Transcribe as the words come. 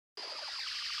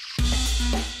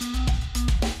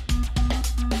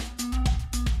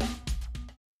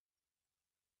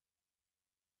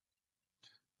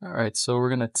Alright, so we're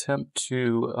going to attempt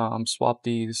to swap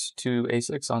these two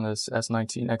ASICs on this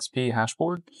S19XP hash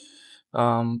board.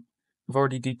 I've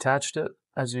already detached it,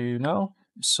 as you know.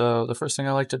 So the first thing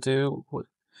I like to do, we're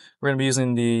going to be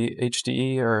using the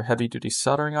HDE, or heavy duty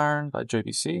soldering iron by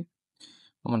JBC.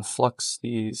 I'm going to flux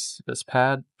this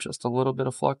pad, just a little bit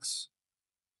of flux,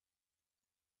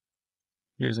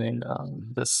 using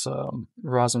this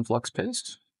rosin flux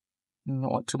paste. You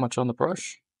don't want too much on the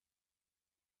brush.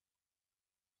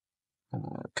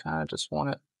 Kind of just want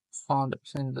it on the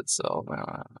pins itself,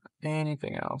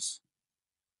 anything else.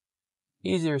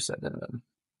 Easier said than done.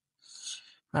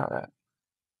 Alright.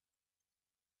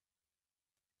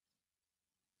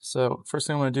 So first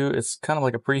thing I'm going to do is kind of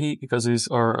like a preheat, because these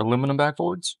are aluminum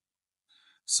backboards.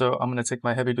 So I'm going to take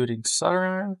my heavy duty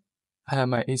soldering iron. I have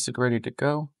my ASIC ready to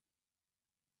go.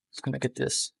 Just going to get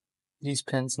these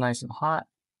pins nice and hot.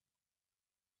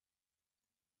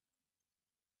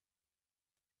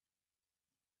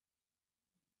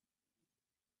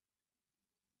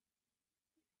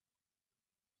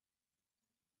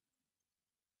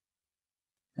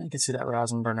 And you can see that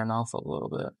rosin burning off a little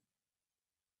bit.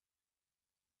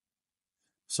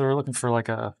 So we're looking for like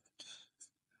I don't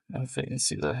know if you can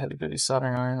see the heavy duty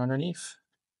soldering iron underneath.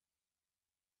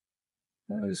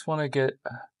 I just want to get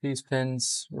these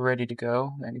pins ready to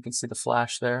go, and you can see the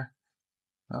flash there.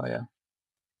 Oh yeah.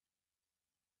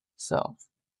 So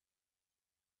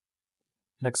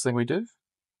next thing we do,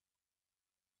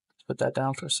 put that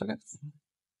down for a second.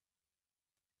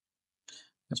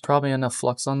 There's probably enough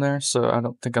flux on there, so I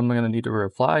don't think I'm going to need to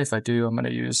reapply. If I do, I'm going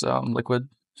to use liquid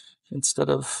instead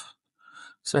of...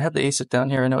 So I have the ASIC down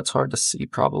here. I know it's hard to see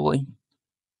probably,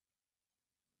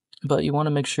 but you want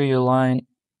to make sure you align.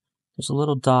 There's a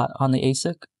little dot on the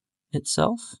ASIC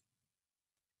itself,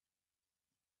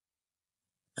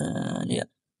 and yeah,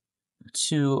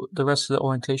 to the rest of the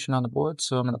orientation on the board.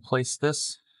 So I'm going to place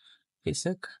this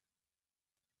ASIC,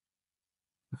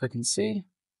 if I can see,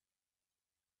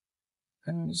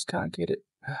 and just kind of get it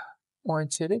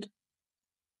orientated.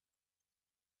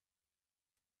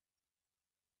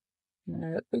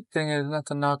 The big thing is not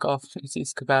to knock off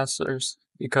these capacitors,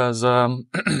 because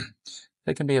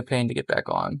they can be a pain to get back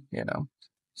on, you know.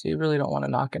 So you really don't want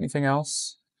to knock anything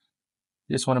else.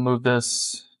 You just want to move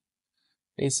this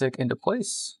ASIC into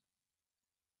place,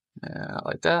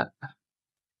 like that.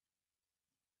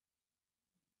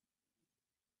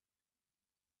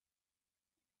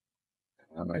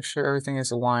 I'll make sure everything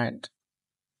is aligned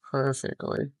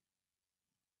perfectly.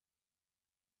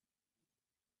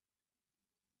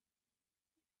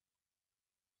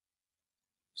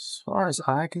 As far as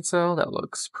I can tell, that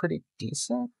looks pretty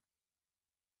decent.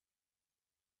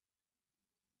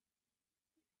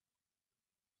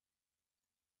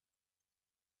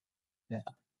 Yeah,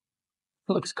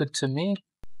 looks good to me.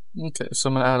 Okay, so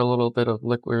I'm gonna add a little bit of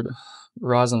liquid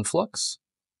rosin flux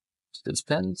to these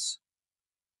pins.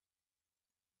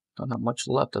 Don't have much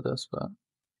left of this, but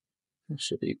it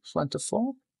should be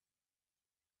plentiful.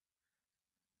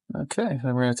 Okay,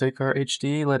 then we're gonna take our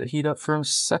HDE, let it heat up for a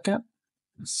second.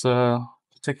 This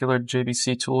particular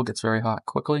JBC tool gets very hot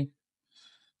quickly,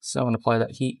 so I'm gonna apply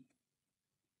that heat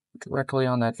directly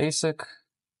on that ASIC.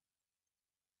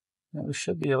 And we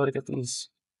should be able to get these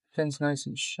pins nice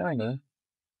and shiny.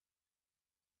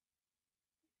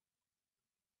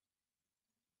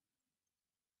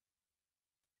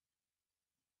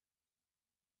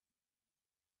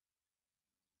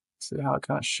 See how it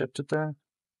kind of shifted there?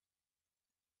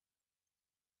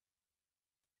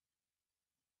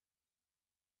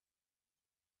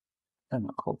 And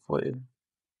hopefully,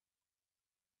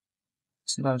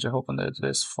 sometimes you're hoping that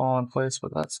this fall in place,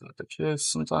 but that's not the case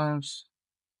sometimes.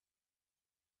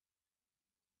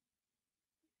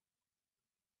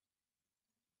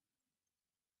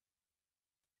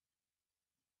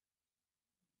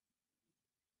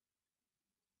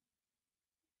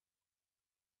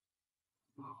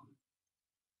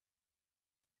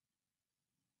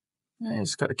 You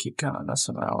just gotta keep kind of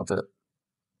messing around with it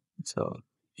until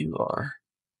you are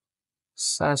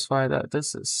satisfied that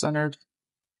this is centered.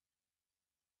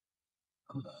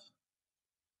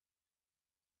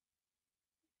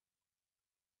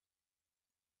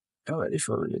 Ready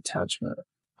for reattachment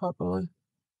properly.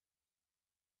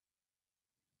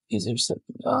 Easier said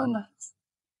than done.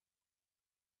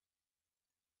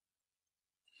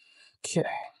 Okay,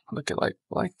 look at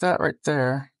like that right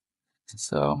there.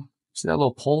 So see that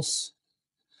little pulse?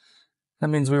 That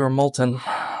means we were molten.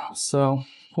 So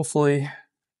hopefully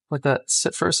let that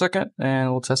sit for a second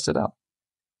and we'll test it out.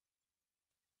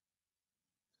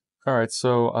 Alright,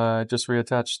 so I just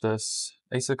reattached this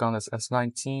ASIC on this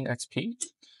S19XP.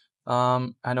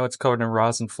 I know it's covered in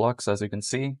rosin flux, as you can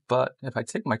see, but if I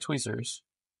take my tweezers,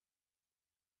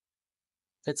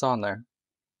 it's on there.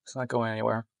 It's not going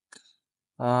anywhere.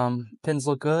 Pins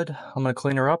look good. I'm gonna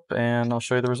clean her up and I'll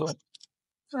show you the result.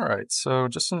 Alright, so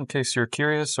just in case you're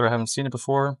curious or haven't seen it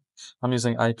before, I'm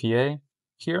using IPA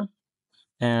here,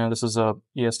 and this is a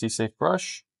ESD safe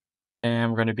brush,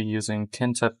 and we're going to be using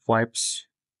tin-tip wipes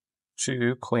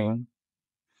to clean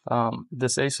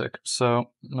this ASIC.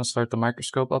 So I'm going to start the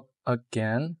microscope up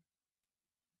again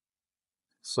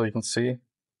so you can see.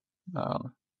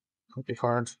 It'll be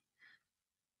hard.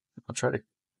 I'll try to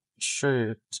show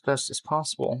you as best as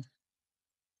possible.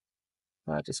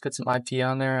 Just get some IP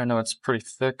on there. I know it's pretty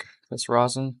thick, this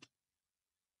rosin,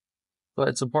 but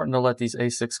it's important to let these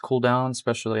ASICs cool down,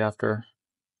 especially after,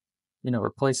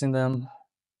 replacing them.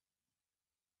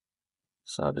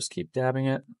 So I'll just keep dabbing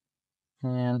it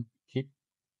and keep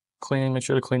cleaning. Make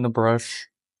sure to clean the brush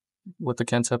with the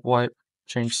Kentep wipe,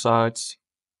 change sides,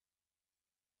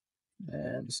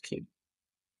 and just keep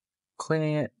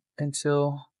cleaning it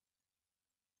until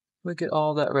we get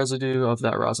all that residue of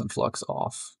that rosin flux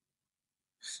off.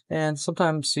 And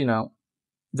sometimes,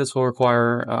 this will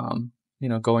require,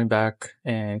 going back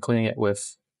and cleaning it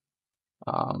with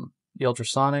the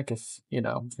ultrasonic if,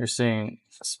 you're seeing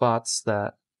spots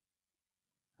that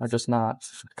are just not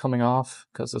coming off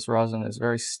because this rosin is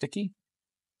very sticky.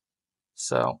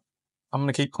 So I'm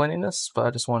going to keep cleaning this, but I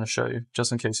just want to show you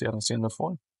just in case you haven't seen it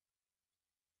before.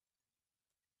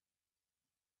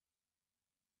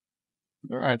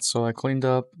 Alright, so I cleaned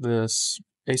up this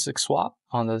ASIC swap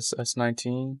on this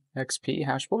S19XP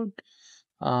hashboard.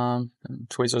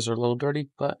 Tweezers are a little dirty,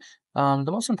 but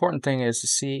the most important thing is to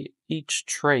see each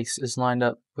trace is lined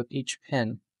up with each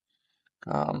pin.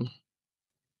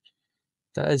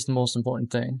 That is the most important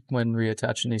thing when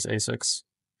reattaching these ASICs.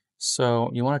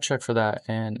 So you want to check for that,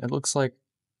 and it looks like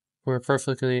we're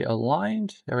perfectly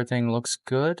aligned. Everything looks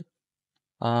good.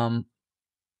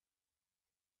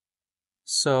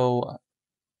 So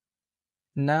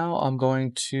now I'm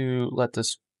going to let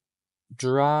this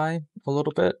dry a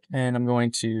little bit, and I'm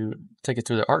going to take it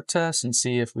through the art test and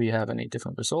see if we have any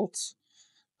different results.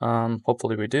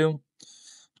 Hopefully we do.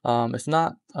 If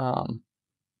not,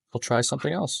 we'll try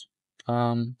something else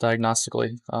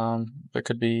diagnostically. There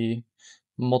could be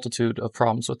a multitude of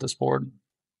problems with this board,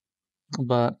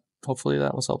 but hopefully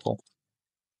that was helpful.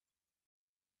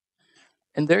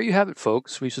 And there you have it,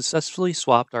 folks. We successfully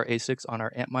swapped our ASICs on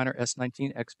our Antminer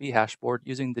S19XP hashboard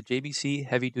using the JBC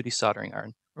heavy-duty soldering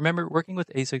iron. Remember, working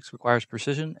with ASICs requires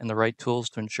precision and the right tools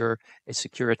to ensure a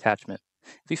secure attachment.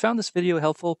 If you found this video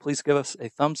helpful, please give us a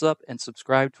thumbs up and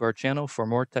subscribe to our channel for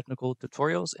more technical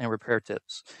tutorials and repair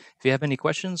tips. If you have any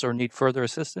questions or need further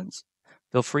assistance,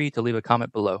 feel free to leave a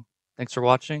comment below. Thanks for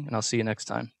watching, and I'll see you next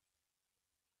time.